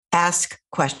ask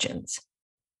questions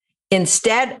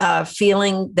instead of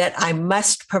feeling that I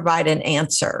must provide an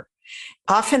answer.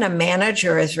 Often a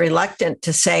manager is reluctant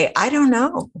to say, I don't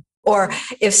know. Or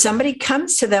if somebody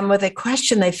comes to them with a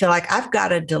question, they feel like I've got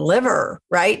to deliver,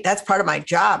 right? That's part of my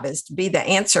job, is to be the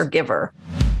answer giver.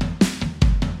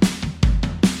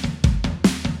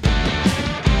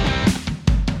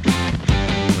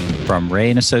 From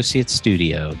Ray & Associates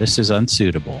Studio, this is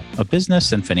Unsuitable, a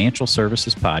business and financial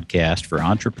services podcast for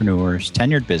entrepreneurs,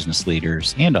 tenured business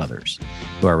leaders, and others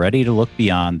who are ready to look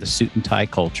beyond the suit and tie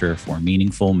culture for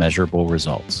meaningful, measurable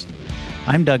results.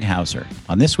 I'm Doug Hauser.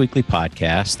 On this weekly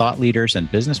podcast, thought leaders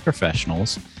and business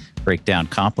professionals break down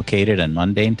complicated and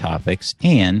mundane topics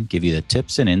and give you the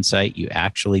tips and insight you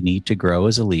actually need to grow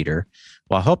as a leader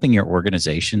while helping your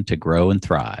organization to grow and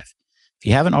thrive. If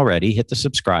you haven't already, hit the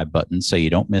subscribe button so you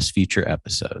don't miss future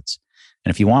episodes.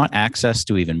 And if you want access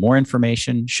to even more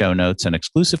information, show notes, and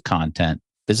exclusive content,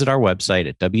 visit our website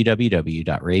at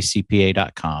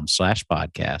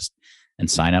www.raycpa.com/podcast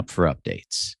and sign up for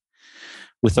updates.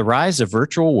 With the rise of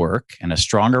virtual work and a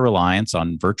stronger reliance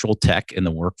on virtual tech in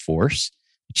the workforce,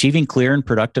 achieving clear and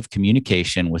productive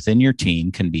communication within your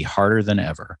team can be harder than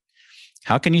ever.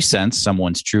 How can you sense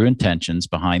someone's true intentions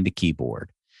behind the keyboard?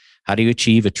 How do you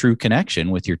achieve a true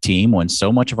connection with your team when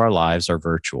so much of our lives are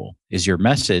virtual? Is your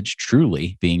message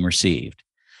truly being received?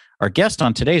 Our guest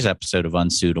on today's episode of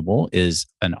Unsuitable is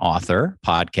an author,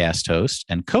 podcast host,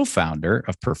 and co-founder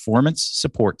of Performance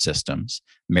Support Systems,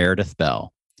 Meredith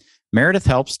Bell. Meredith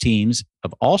helps teams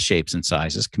of all shapes and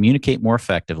sizes communicate more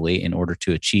effectively in order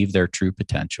to achieve their true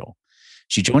potential.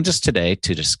 She joins us today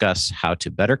to discuss how to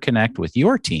better connect with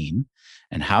your team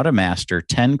and how to master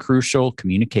 10 crucial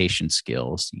communication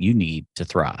skills you need to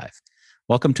thrive.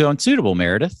 Welcome to Unsuitable,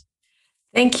 Meredith.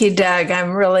 Thank you, Doug.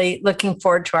 I'm really looking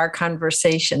forward to our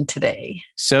conversation today.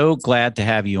 So glad to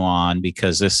have you on,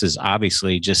 because this is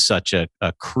obviously just such a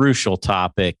crucial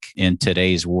topic in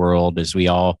today's world, as we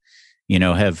all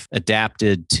have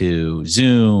adapted to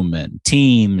Zoom and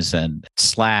Teams and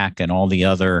Slack and all the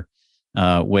other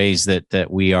ways that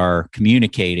we are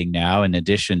communicating now, in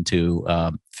addition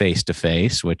to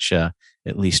face-to-face, which at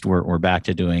least we're back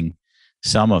to doing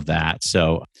some of that.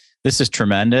 So this is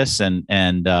tremendous.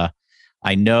 And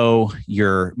I know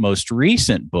your most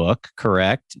recent book,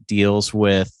 correct, deals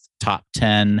with top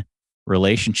 10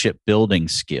 relationship building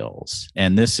skills.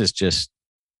 And this is just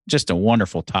a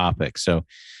wonderful topic. So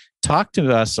talk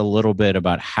to us a little bit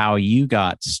about how you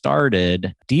got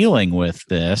started dealing with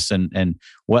this and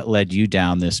what led you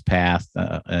down this path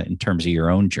in terms of your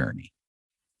own journey.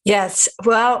 Yes.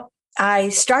 Well, I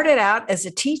started out as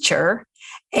a teacher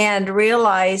and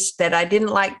realized that I didn't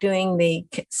like doing the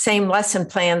same lesson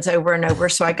plans over and over.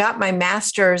 So I got my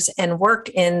master's and worked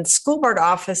in school board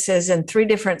offices in 3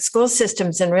 different school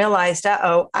systems and realized,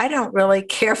 I don't really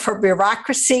care for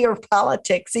bureaucracy or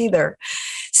politics either.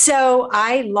 So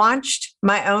I launched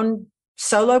my own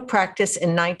solo practice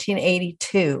in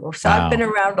 1982. So Wow. I've been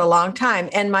around a long time.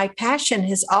 And my passion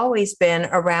has always been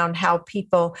around how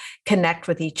people connect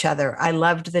with each other. I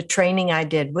loved the training I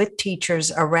did with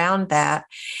teachers around that.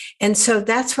 And so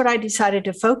that's what I decided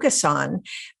to focus on,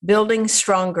 building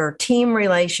stronger team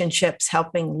relationships,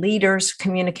 helping leaders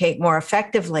communicate more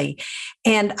effectively.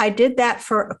 And I did that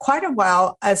for quite a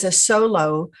while as a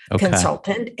solo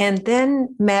consultant, and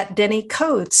then met Denny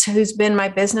Coates, who's been my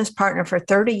business partner for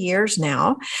 30 years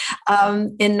now,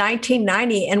 in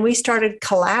 1990. And we started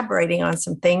collaborating on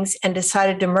some things and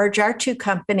decided to merge our 2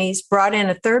 companies, brought in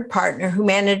a third partner who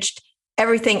managed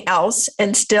everything else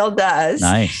and still does.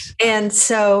 Nice. And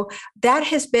so that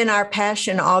has been our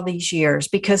passion all these years,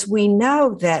 because we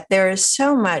know that there is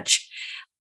so much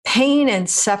pain and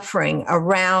suffering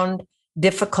around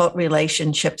difficult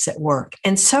relationships at work.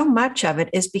 And so much of it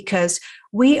is because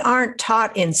we aren't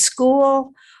taught in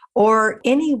school or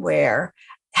anywhere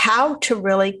how to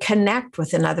really connect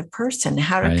with another person,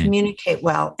 how to communicate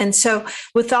well. And so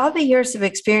with all the years of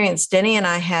experience Denny and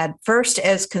I had, first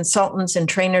as consultants and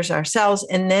trainers ourselves,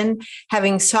 and then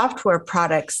having software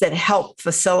products that help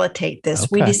facilitate this,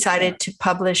 we decided to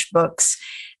publish books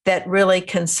that really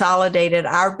consolidated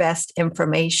our best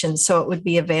information so it would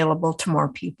be available to more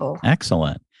people.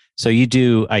 Excellent. So you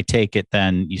do, I take it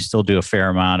then, you still do a fair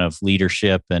amount of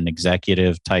leadership and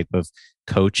executive type of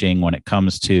coaching when it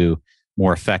comes to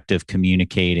more effective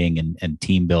communicating and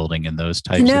team building and those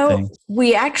types of things?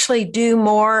 We actually do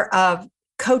more of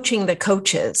coaching the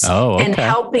coaches and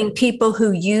helping people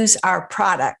who use our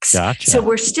products. Gotcha. So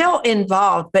we're still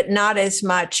involved, but not as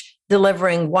much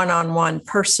delivering one-on-one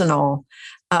personal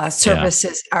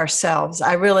services ourselves.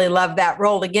 I really love that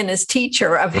role, again, as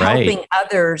teacher, of helping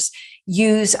others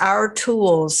use our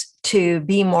tools to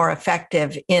be more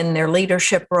effective in their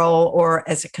leadership role or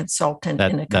as a consultant in a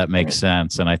company. That makes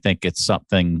sense. And I think it's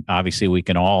something obviously we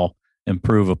can all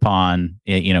improve upon,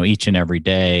 each and every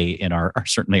day in our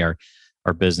certainly our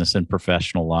business and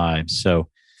professional lives. So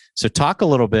talk a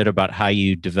little bit about how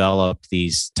you develop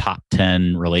these top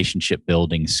 10 relationship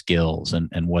building skills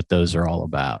and what those are all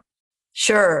about.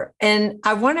 Sure. And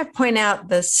I want to point out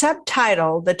the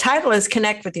title is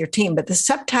Connect with Your Team, but the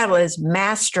subtitle is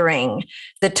Mastering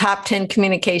the Top 10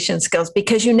 Communication Skills,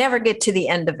 because you never get to the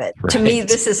end of it. Right. To me,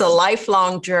 this is a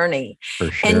lifelong journey.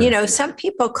 For sure. And, some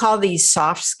people call these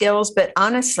soft skills, but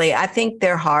honestly, I think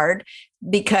they're hard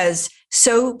because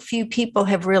so few people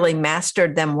have really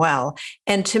mastered them well.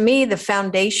 And to me, the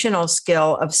foundational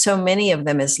skill of so many of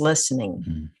them is listening.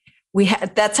 Mm-hmm.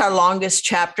 That's our longest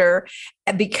chapter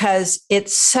because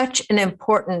it's such an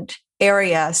important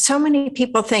area. So many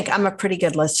people think I'm a pretty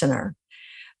good listener,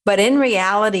 but in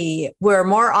reality, we're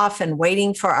more often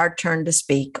waiting for our turn to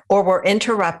speak, or we're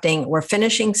interrupting, we're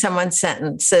finishing someone's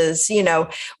sentences.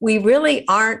 We really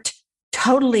aren't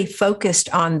totally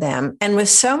focused on them. And with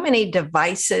so many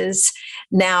devices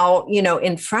now,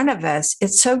 in front of us,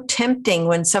 it's so tempting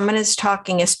when someone is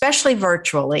talking, especially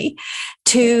virtually,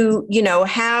 to,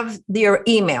 have your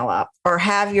email up or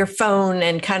have your phone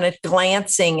and kind of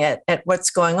glancing at what's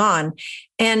going on.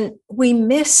 And we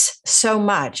miss so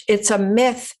much. It's a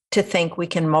myth to think we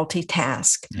can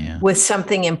multitask with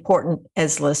something important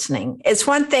as listening. It's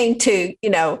one thing to,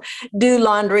 do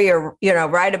laundry or,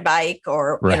 ride a bike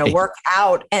or, right. Work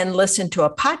out and listen to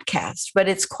a podcast, but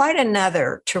it's quite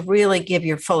another to really give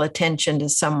your full attention to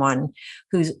someone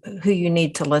who you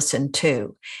need to listen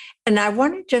to. And I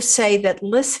want to just say that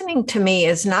listening to me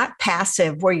is not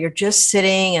passive where you're just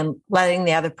sitting and letting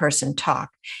the other person talk.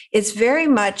 It's very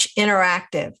much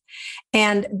interactive.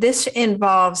 And this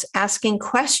involves asking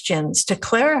questions to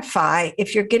clarify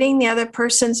if you're getting the other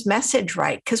person's message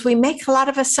right, because we make a lot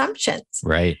of assumptions.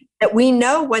 Right. That we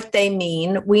know what they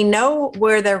mean, we know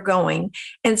where they're going,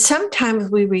 and sometimes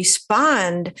we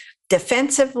respond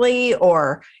defensively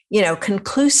or,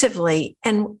 conclusively,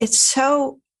 and it's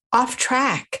so off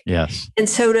track. Yes. And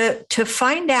so to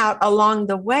find out along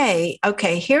the way,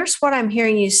 okay, here's what I'm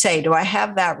hearing you say. Do I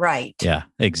have that right? Yeah,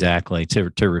 exactly.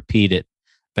 To repeat it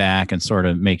back and sort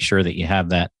of make sure that you have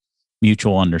that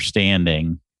mutual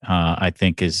understanding, I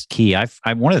think is key.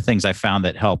 One of the things I found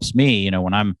that helps me,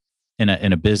 when I'm in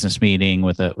a business meeting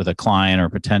with a client or a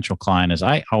potential client, is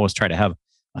I always try to have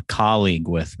a colleague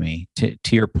with me. To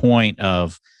your point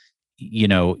of,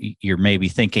 you're maybe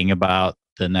thinking about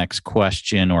the next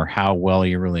question or how well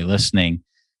you're really listening.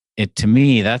 To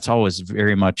me, that's always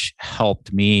very much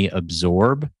helped me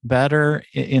absorb better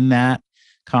in that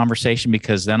conversation,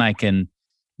 because then I can,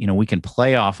 we can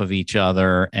play off of each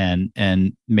other and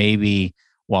maybe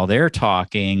while they're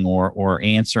talking or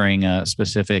answering a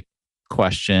specific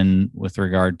question with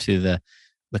regard to the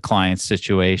client's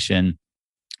situation,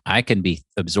 I can be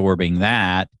absorbing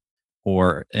that,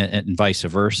 or and vice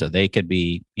versa. They could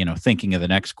be, thinking of the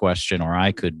next question, or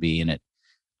I could be. And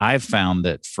I've found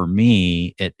that for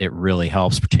me, it really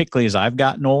helps, particularly as I've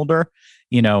gotten older.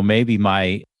 Maybe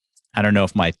I don't know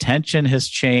if my attention has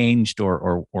changed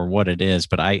or what it is,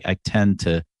 but I tend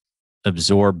to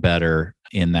absorb better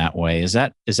in that way. Is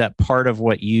that part of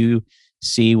what you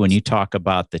see when you talk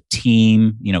about the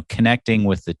team, connecting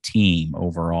with the team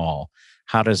overall?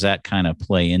 How does that kind of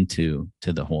play into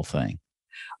the whole thing?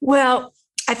 Well,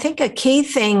 I think a key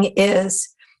thing is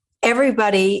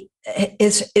everybody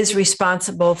is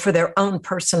responsible for their own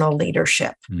personal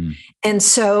leadership. Mm. And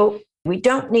so we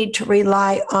don't need to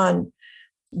rely on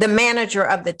the manager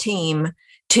of the team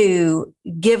to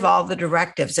give all the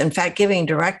directives. In fact, giving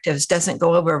directives doesn't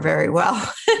go over very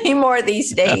well anymore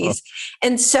these days. No.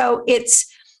 And so it's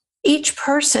each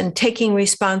person taking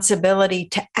responsibility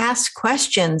to ask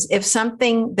questions if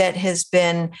something that has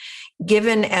been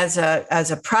given as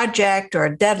a project or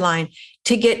a deadline,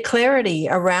 to get clarity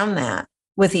around that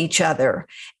with each other.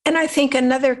 And I think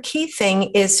another key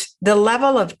thing is the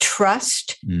level of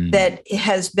trust that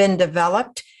has been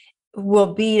developed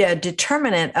will be a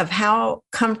determinant of how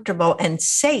comfortable and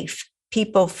safe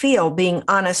people feel being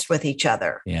honest with each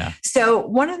other. Yeah. So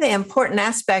one of the important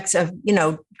aspects of,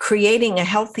 creating a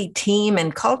healthy team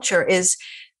and culture is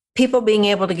people being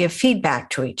able to give feedback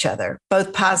to each other,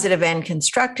 both positive and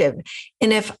constructive.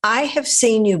 And if I have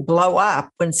seen you blow up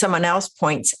when someone else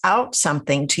points out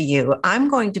something to you, I'm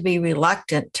going to be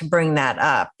reluctant to bring that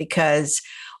up, because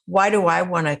why do I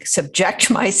want to subject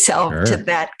myself to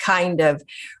that kind of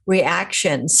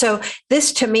reaction? So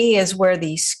this to me is where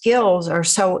these skills are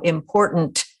so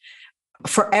important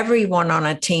for everyone on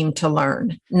a team to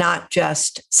learn, not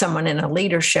just someone in a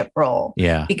leadership role.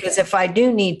 Yeah. Because if I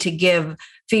do need to give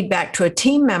feedback to a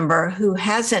team member who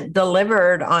hasn't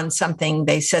delivered on something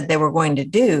they said they were going to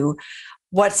do,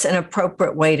 what's an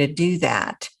appropriate way to do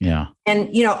that? Yeah. And,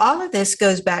 all of this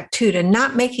goes back to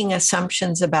not making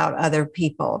assumptions about other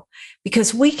people,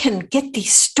 because we can get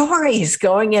these stories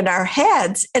going in our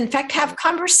heads. In fact, have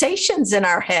conversations in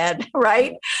our head,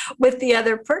 right, with the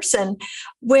other person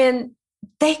when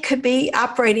they could be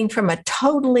operating from a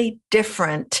totally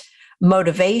different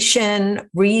motivation,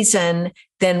 reason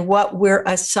than what we're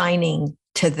assigning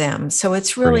to them. So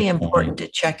it's really important to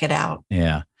check it out.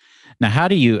 Yeah. Now, how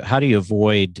do you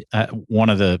avoid one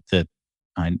of the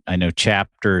I know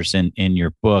chapters in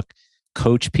your book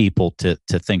coach people to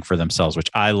think for themselves, which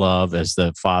I love as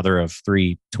the father of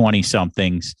 3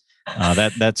 20-somethings.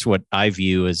 That's what I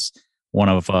view as one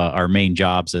of our main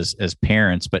jobs as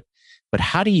parents. But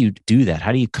how do you do that?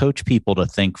 How do you coach people to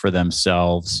think for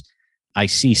themselves? I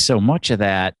see so much of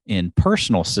that in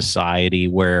personal society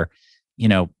where,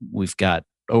 we've got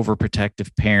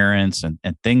overprotective parents and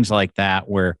things like that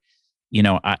where,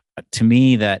 to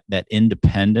me, that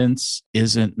independence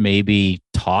isn't maybe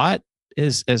taught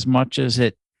as much as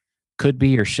it could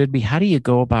be or should be. How do you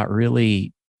go about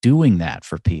really doing that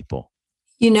for people?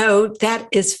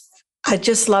 I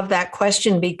just love that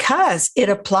question because it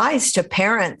applies to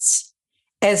parents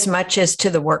as much as to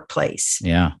the workplace,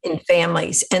 in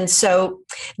families. And so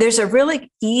there's a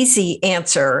really easy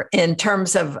answer in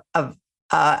terms of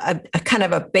a kind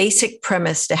of a basic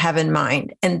premise to have in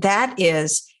mind. And that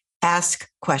is ask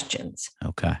questions.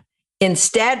 Okay.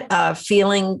 Instead of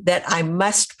feeling that I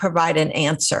must provide an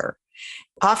answer.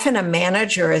 Often a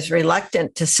manager is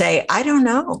reluctant to say, I don't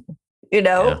know.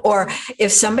 Or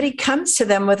if somebody comes to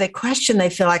them with a question, they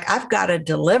feel like I've got to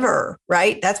deliver,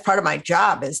 right? That's part of my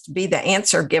job is to be the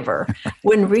answer giver.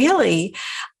 When really,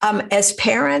 as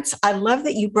parents, I love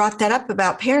that you brought that up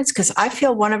about parents, because I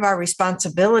feel one of our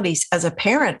responsibilities as a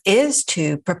parent is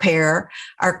to prepare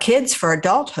our kids for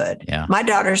adulthood. Yeah. My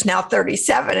daughter's now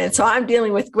 37, and so I'm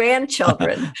dealing with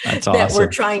grandchildren That's that awesome.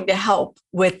 we're trying to help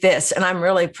with this. And I'm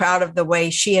really proud of the way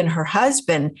she and her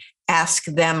husband ask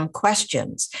them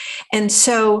questions. And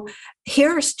so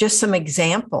here's just some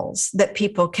examples that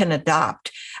people can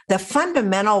adopt. The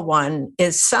fundamental one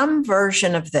is some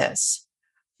version of this.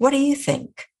 What do you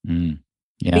think?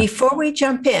 Yeah. Before we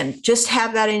jump in, just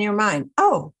have that in your mind.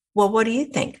 Oh, well, what do you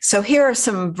think? So here are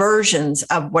some versions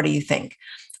of what do you think?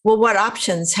 Well, what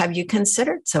options have you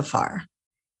considered so far?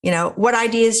 What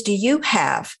ideas do you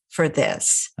have for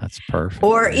this? That's perfect.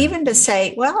 Or even to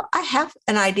say, well, I have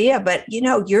an idea, but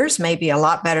yours may be a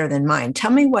lot better than mine.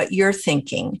 Tell me what you're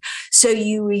thinking. So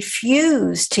you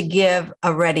refuse to give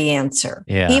a ready answer,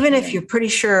 even if you're pretty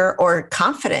sure or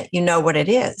confident you know what it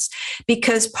is.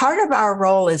 Because part of our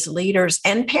role as leaders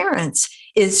and parents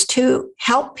is to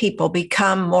help people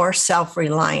become more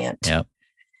self-reliant. Yep.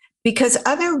 Because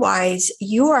otherwise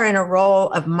you are in a role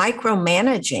of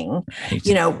micromanaging,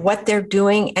 what they're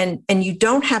doing. And you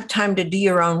don't have time to do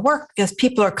your own work because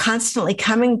people are constantly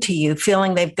coming to you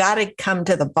feeling they've got to come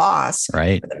to the boss,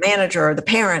 right, or the manager or the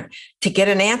parent to get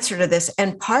an answer to this.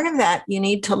 And part of that you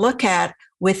need to look at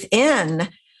within,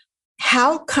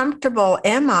 how comfortable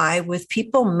am I with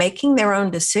people making their own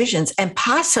decisions and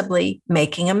possibly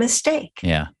making a mistake?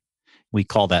 Yeah. We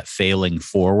call that failing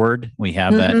forward. We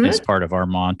have that as part of our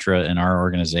mantra in our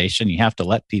organization. You have to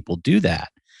let people do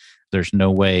that. There's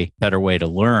no better way to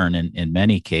learn in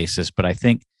many cases. But I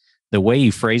think the way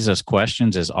you phrase those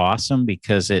questions is awesome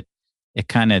because it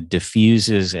kind of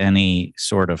diffuses any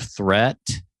sort of threat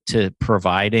to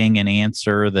providing an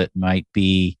answer that might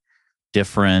be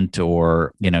different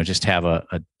or, just have a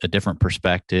different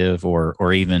perspective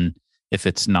or even if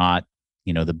it's not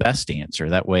the best answer.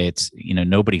 That way it's,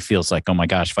 nobody feels like, oh my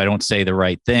gosh, if I don't say the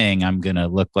right thing, I'm going to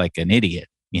look like an idiot,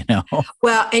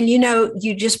 Well, and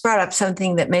you just brought up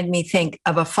something that made me think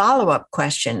of a follow-up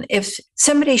question. If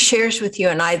somebody shares with you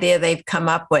an idea they've come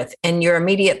up with and your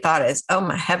immediate thought is, oh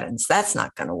my heavens, that's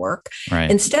not going to work.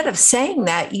 Right. Instead of saying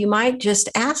that, you might just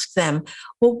ask them,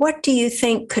 well, what do you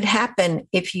think could happen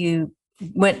if you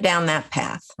went down that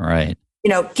path? Right.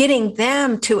 Getting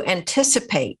them to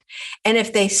anticipate. And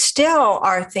if they still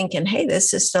are thinking, hey,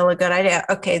 this is still a good idea.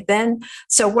 Okay, then,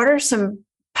 so what are some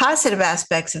positive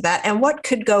aspects of that? And what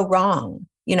could go wrong,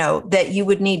 that you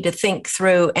would need to think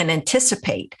through and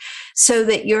anticipate so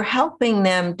that you're helping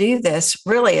them do this.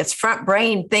 Really, it's front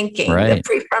brain thinking. Right.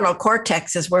 The prefrontal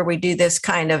cortex is where we do this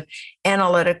kind of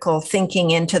analytical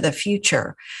thinking into the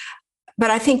future.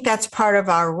 But I think that's part of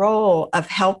our role of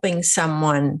helping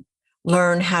someone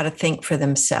learn how to think for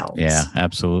themselves. Yeah,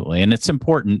 absolutely. And it's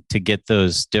important to get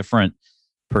those different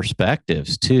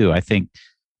perspectives too. I think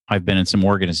I've been in some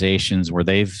organizations where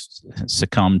they've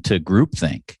succumbed to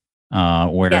groupthink,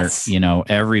 where, Yes.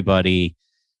 everybody,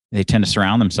 they tend to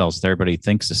surround themselves with everybody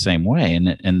thinks the same way.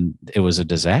 And it was a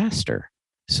disaster.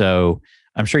 So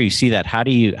I'm sure you see that. How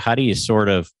do you sort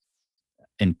of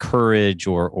encourage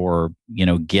or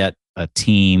get a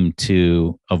team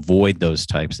to avoid those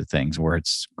types of things where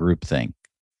it's groupthink?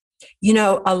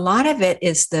 A lot of it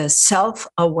is the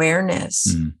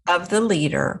self-awareness of the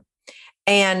leader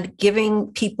and giving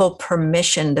people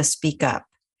permission to speak up,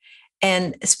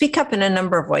 and speak up in a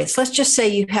number of ways. Let's just say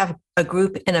you have a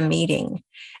group in a meeting.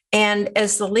 And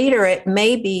as the leader, it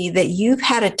may be that you've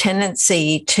had a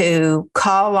tendency to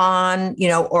call on,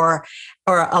 or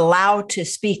allow to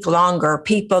speak longer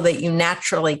people that you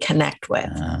naturally connect with,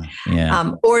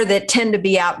 or that tend to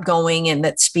be outgoing and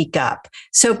that speak up.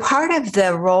 So part of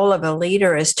the role of a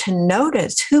leader is to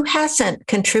notice who hasn't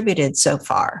contributed so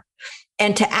far,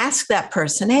 and to ask that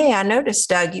person, "Hey, I noticed,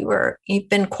 Doug, you've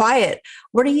been quiet.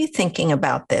 What are you thinking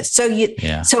about this?"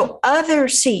 So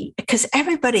others see, because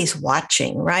everybody's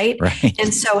watching, right?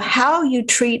 And so how you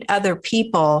treat other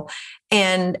people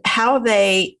and how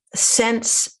they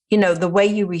sense, the way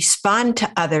you respond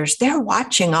to others, they're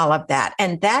watching all of that.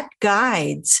 And that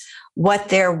guides what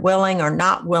they're willing or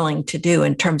not willing to do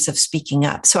in terms of speaking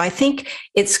up. So I think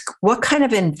it's what kind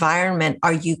of environment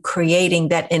are you creating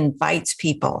that invites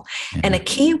people? And a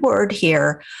key word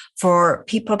here for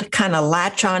people to kind of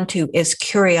latch onto is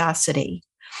curiosity.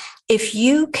 If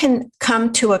you can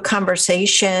come to a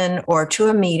conversation or to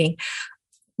a meeting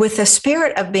with a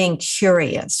spirit of being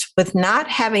curious, with not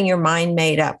having your mind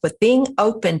made up, with being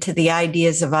open to the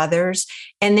ideas of others,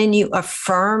 and then you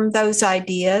affirm those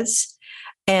ideas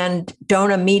and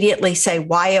don't immediately say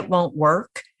why it won't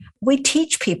work. We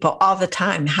teach people all the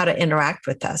time how to interact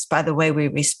with us by the way we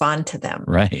respond to them.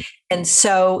 Right. And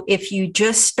so if you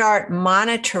just start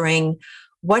monitoring,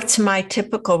 what's my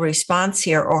typical response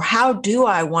here, or how do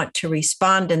I want to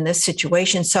respond in this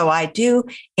situation? So I do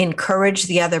encourage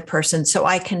the other person. So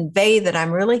I convey that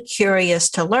I'm really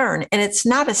curious to learn. And it's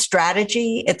not a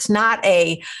strategy. It's not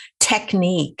a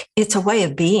technique. It's a way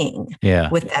of being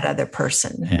with that other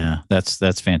person. Yeah,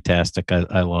 that's fantastic.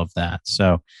 I love that.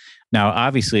 So now,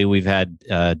 obviously, we've had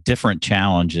different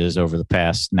challenges over the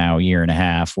past now year and a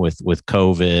half with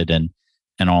COVID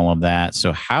and all of that.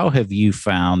 So how have you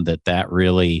found that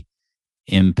really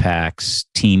impacts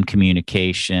team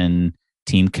communication,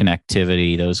 team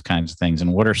connectivity, those kinds of things?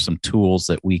 And what are some tools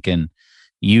that we can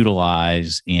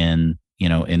utilize in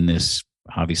this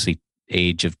obviously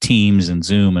age of Teams and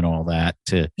Zoom and all that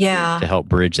to help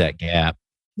bridge that gap?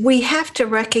 We have to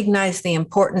recognize the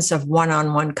importance of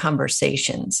one-on-one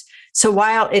conversations. So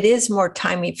while it is more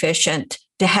time efficient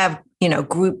to have,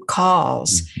 group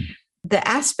calls, the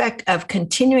aspect of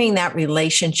continuing that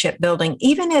relationship building,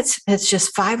 even if it's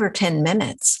just 5 or 10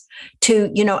 minutes,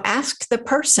 to, ask the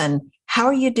person, how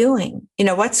are you doing?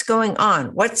 What's going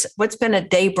on? What's been a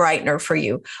day brightener for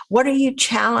you? What are you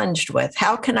challenged with?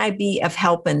 How can I be of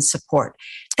help and support?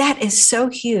 That is so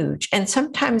huge. And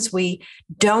sometimes we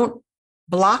don't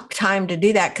block time to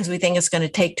do that because we think it's going to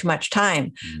take too much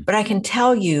time. But I can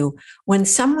tell you, when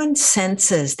someone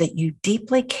senses that you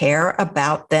deeply care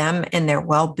about them and their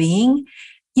well-being,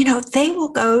 they will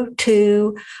go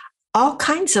to all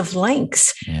kinds of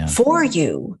lengths for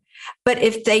you. But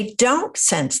if they don't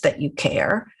sense that you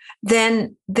care,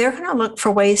 then they're going to look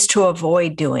for ways to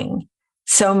avoid doing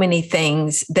so many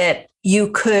things that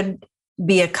you could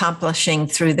be accomplishing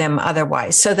through them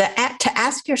otherwise. So to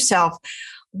ask yourself,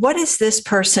 what does this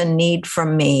person need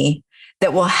from me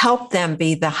that will help them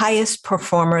be the highest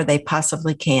performer they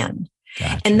possibly can?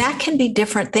 Gotcha. And that can be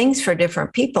different things for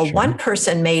different people. Sure. One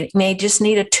person may just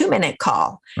need a 2-minute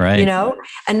call, right?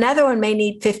 Another one may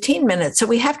need 15 minutes. So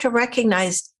we have to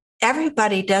recognize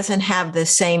everybody doesn't have the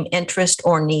same interest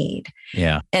or need.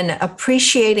 Yeah. And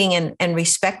appreciating and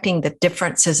respecting the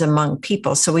differences among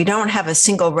people. So we don't have a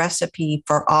single recipe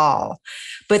for all,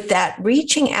 but that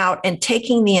reaching out and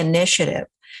taking the initiative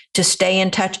to stay in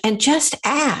touch and just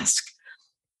ask,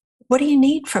 what do you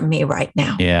need from me right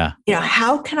now? Yeah.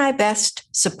 How can I best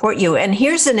support you? And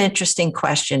here's an interesting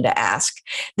question to ask.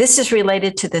 This is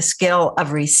related to the skill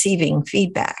of receiving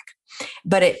feedback,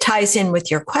 but it ties in with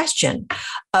your question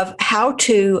of how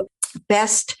to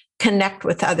best connect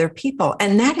with other people.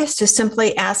 And that is to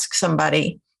simply ask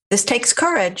somebody, this takes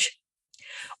courage.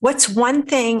 What's one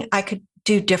thing I could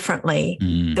do differently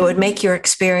that would make your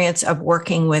experience of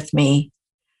working with me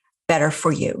better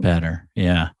for you? Better.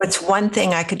 Yeah. What's one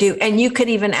thing I could do? And you could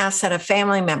even ask that of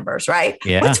family members, right?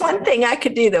 Yeah. What's one thing I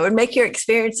could do that would make your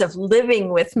experience of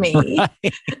living with me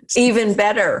even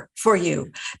better for you?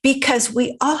 Because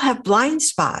we all have blind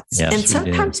spots. Yes, and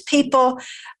sometimes people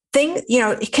think,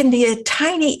 it can be a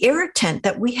tiny irritant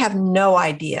that we have no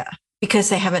idea because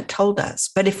they haven't told us.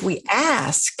 But if we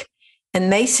ask and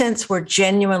they sense we're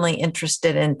genuinely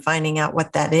interested in finding out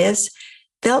what that is,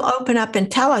 they'll open up and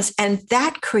tell us. And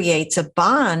that creates a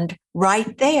bond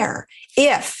right there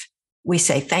if we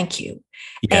say thank you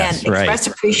and express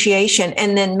appreciation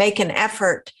and then make an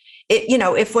effort.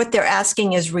 If what they're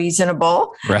asking is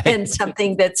reasonable and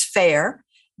something that's fair,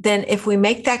 then if we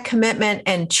make that commitment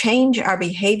and change our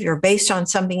behavior based on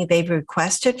something they've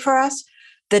requested for us,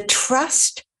 the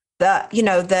trust,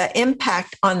 the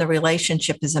impact on the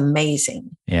relationship is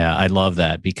amazing. Yeah, I love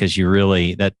that because you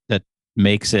really, that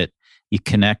makes it, you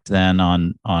connect then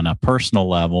on a personal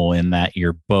level in that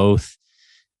you're both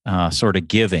sort of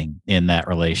giving in that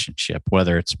relationship,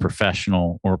 whether it's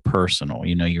professional or personal.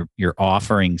 You're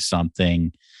offering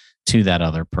something to that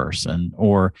other person,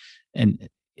 and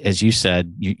as you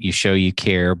said, you show you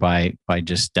care by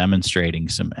just demonstrating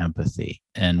some empathy.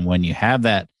 And when you have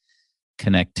that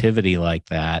connectivity like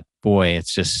that, boy,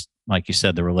 it's just like you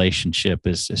said, the relationship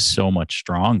is so much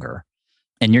stronger.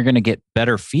 And you're going to get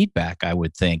better feedback, I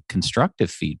would think, constructive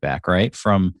feedback, right?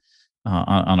 From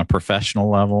on a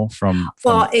professional level, from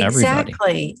everybody.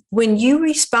 Exactly. When you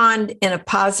respond in a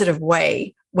positive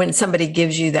way, when somebody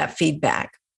gives you that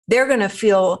feedback, they're going to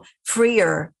feel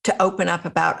freer to open up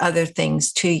about other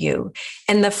things to you.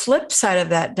 And the flip side of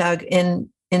that, Doug, in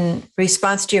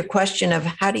response to your question of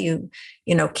how do you,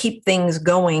 keep things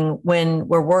going when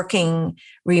we're working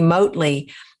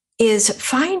remotely, is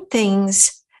find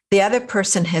things the other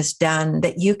person has done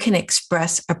that you can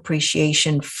express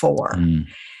appreciation for.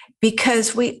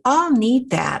 Because we all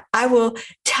need that. I will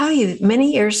tell you,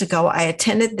 many years ago, I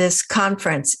attended this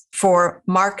conference for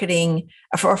marketing,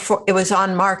 it was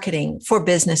on marketing for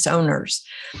business owners.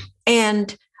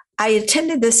 And I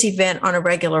attended this event on a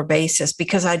regular basis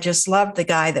because I just loved the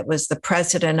guy that was the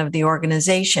president of the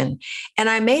organization. And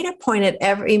I made a point at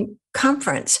every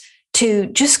conference to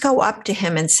just go up to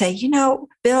him and say,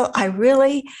 Bill, I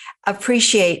really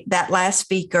appreciate that last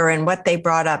speaker and what they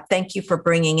brought up. Thank you for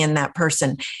bringing in that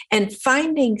person and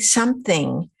finding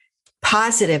something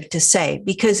positive to say.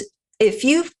 Because if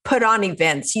you've put on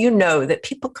events, that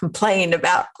people complain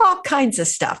about all kinds of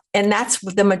stuff. And that's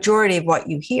the majority of what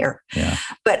you hear. Yeah.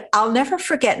 But I'll never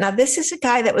forget. Now, this is a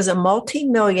guy that was a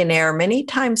multimillionaire many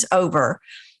times over.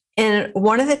 And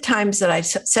one of the times that I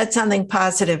said something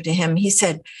positive to him, he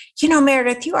said,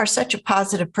 Meredith, you are such a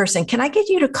positive person. Can I get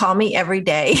you to call me every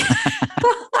day?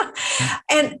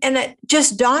 And it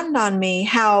just dawned on me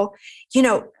how,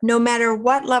 no matter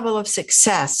what level of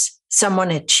success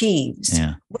someone achieves,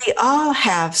 we all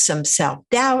have some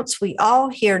self-doubts. We all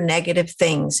hear negative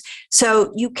things.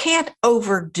 So you can't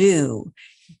overdo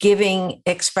giving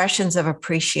expressions of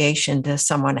appreciation to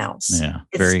someone else. Yeah,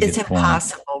 it's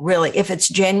impossible, really. If it's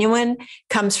genuine,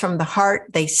 comes from the heart,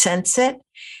 they sense it.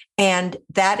 And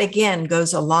that, again,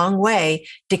 goes a long way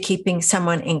to keeping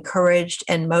someone encouraged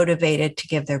and motivated to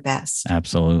give their best.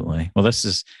 Absolutely. Well, this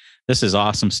is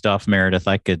awesome stuff, Meredith.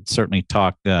 I could certainly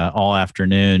talk all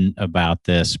afternoon about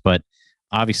this, but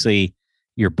obviously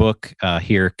your book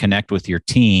here, Connect with Your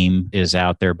Team, is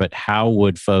out there. But how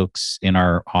would folks in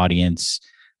our audience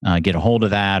get a hold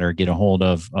of that or get a hold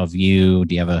of you?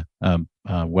 Do you have a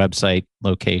website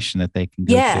location that they can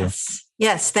go to?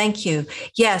 Yes. Thank you.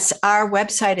 Yes. Our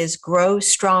website is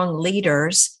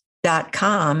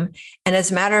growstrongleaders.com. And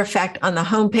as a matter of fact, on the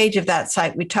homepage of that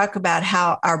site, we talk about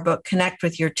how our book, Connect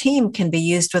with Your Team, can be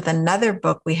used with another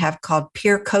book we have called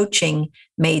Peer Coaching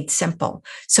Made Simple.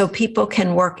 So people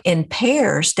can work in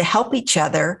pairs to help each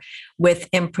other with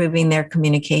improving their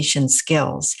communication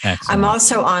skills. Excellent. I'm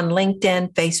also on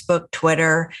LinkedIn, Facebook,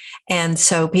 Twitter. And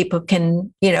so people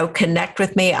can, connect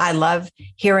with me. I love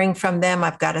hearing from them.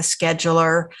 I've got a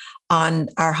scheduler on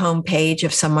our homepage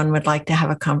if someone would like to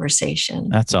have a conversation.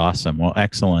 That's awesome. Well,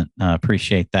 excellent.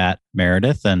 Appreciate that,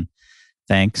 Meredith. And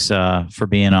thanks for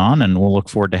being on. And we'll look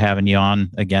forward to having you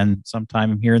on again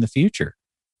sometime here in the future.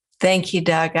 Thank you,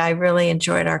 Doug. I really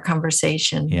enjoyed our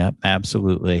conversation. Yep,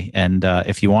 absolutely. And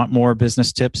if you want more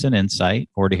business tips and insight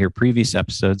or to hear previous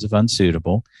episodes of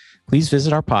Unsuitable, please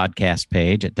visit our podcast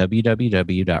page at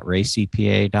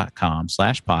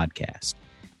www.raycpa.com/podcast.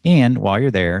 And while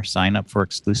you're there, sign up for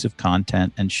exclusive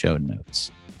content and show notes.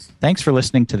 Thanks for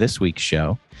listening to this week's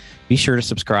show. Be sure to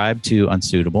subscribe to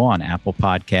Unsuitable on Apple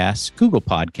Podcasts, Google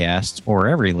Podcasts, or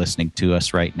wherever you're listening to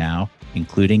us right now,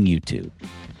 including YouTube.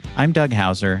 I'm Doug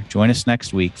Hauser. Join us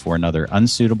next week for another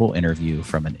unsuitable interview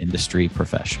from an industry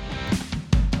professional.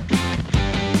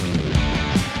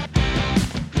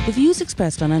 The views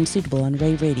expressed on Unsuitable on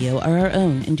Ray Radio are our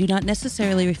own and do not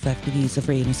necessarily reflect the views of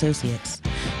Ray & Associates.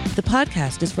 The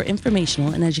podcast is for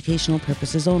informational and educational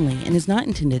purposes only and is not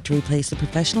intended to replace the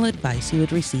professional advice you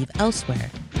would receive elsewhere.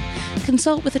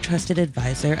 Consult with a trusted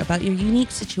advisor about your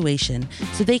unique situation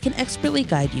so they can expertly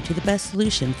guide you to the best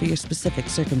solution for your specific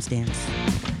circumstance.